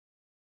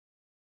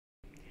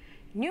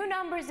New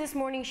numbers this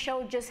morning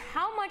show just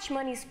how much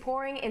money is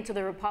pouring into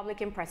the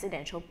Republican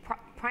presidential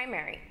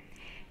primary.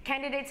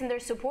 Candidates and their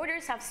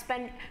supporters have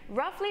spent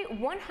roughly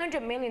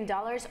 $100 million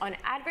on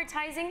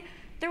advertising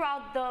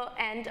throughout the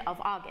end of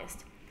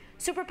August.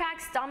 Super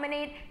PACs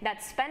dominate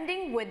that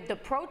spending, with the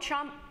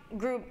pro-Trump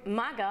group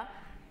MAGA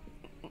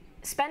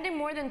spending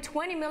more than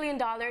 $20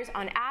 million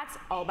on ads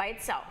all by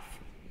itself.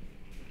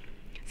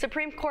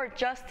 Supreme Court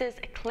Justice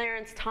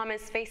Clarence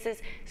Thomas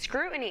faces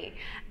scrutiny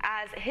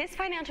as his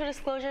financial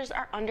disclosures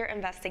are under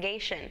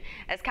investigation.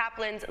 As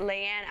Caplin's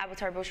Leanne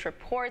Abutar-Bush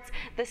reports,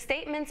 the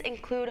statements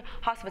include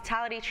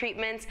hospitality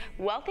treatments,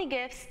 wealthy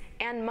gifts,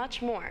 and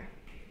much more.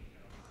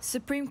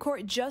 Supreme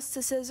Court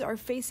justices are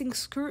facing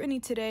scrutiny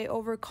today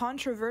over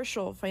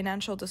controversial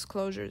financial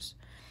disclosures.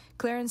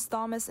 Clarence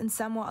Thomas and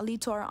Samuel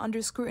Alito are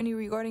under scrutiny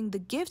regarding the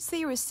gifts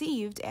they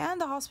received and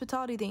the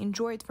hospitality they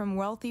enjoyed from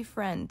wealthy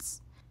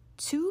friends.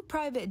 2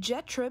 private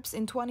jet trips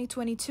in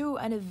 2022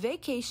 and a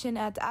vacation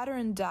at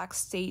Adirondack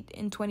State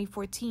in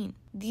 2014.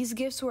 These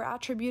gifts were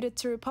attributed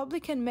to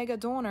Republican mega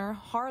donor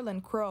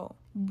Harlan Crow.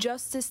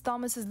 Justice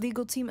Thomas's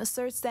legal team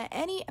asserts that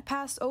any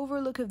past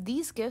overlook of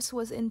these gifts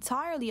was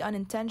entirely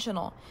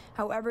unintentional.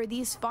 However,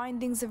 these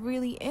findings have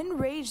really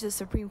enraged the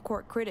Supreme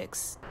Court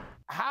critics.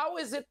 How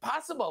is it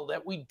possible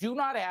that we do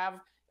not have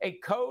a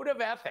code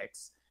of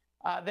ethics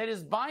that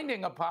is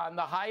binding upon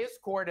the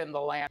highest court in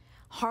the land?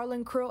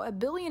 Harlan Crow, a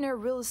billionaire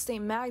real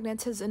estate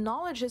magnate, has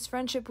acknowledged his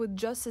friendship with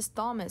Justice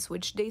Thomas,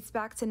 which dates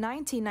back to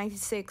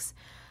 1996.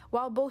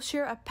 While both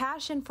share a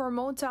passion for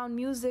Motown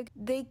music,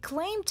 they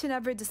claim to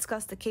never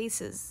discuss the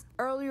cases.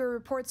 Earlier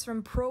reports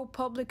from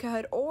ProPublica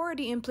had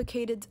already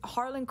implicated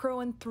Harlan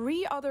Crow and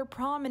 3 other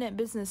prominent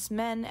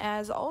businessmen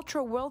as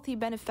ultra-wealthy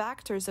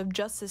benefactors of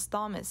Justice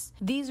Thomas.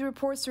 These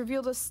reports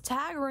revealed a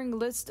staggering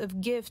list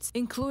of gifts,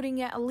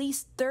 including at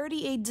least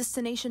 38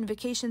 destination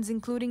vacations,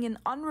 including an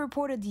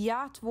unreported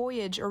yacht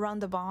voyage around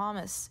the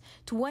Bahamas,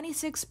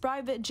 26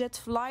 private jet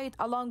flights,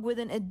 along with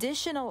an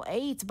additional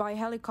 8 by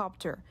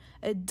helicopter,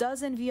 a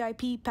dozen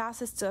VIP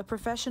passes to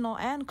professional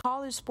and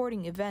college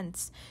sporting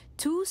events,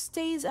 2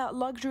 stays at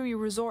luxury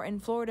resort in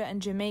Florida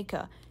and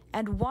Jamaica,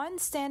 and 1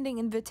 standing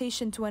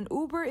invitation to an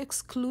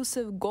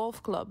Uber-exclusive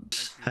golf club.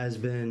 Has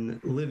been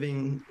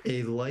living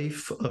a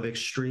life of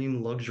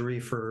extreme luxury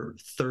for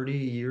 30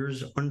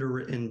 years,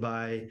 underwritten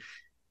by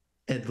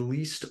at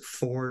least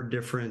 4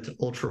 different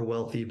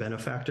ultra-wealthy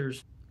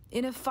benefactors.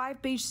 In a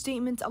 5-page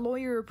statement, a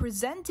lawyer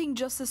representing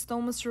Justice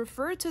Thomas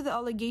referred to the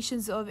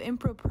allegations of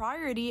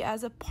impropriety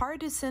as a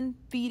partisan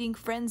feeding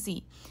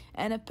frenzy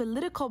and a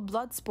political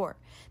blood sport.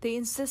 They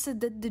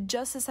insisted that the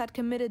justice had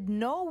committed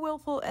no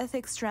willful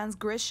ethics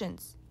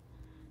transgressions.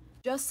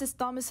 Justice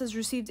Thomas has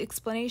received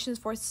explanations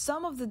for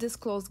some of the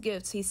disclosed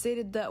gifts. He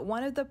stated that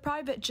one of the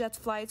private jet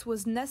flights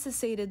was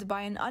necessitated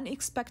by an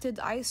unexpected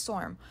ice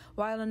storm,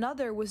 while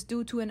another was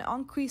due to an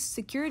increased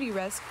security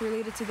risk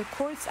related to the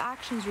court's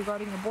actions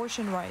regarding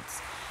abortion rights.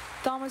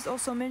 Thomas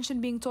also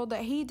mentioned being told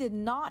that he did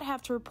not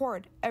have to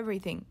report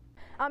everything.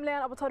 I'm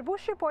Leanne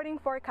Abutar-Bush reporting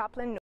for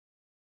Caplin.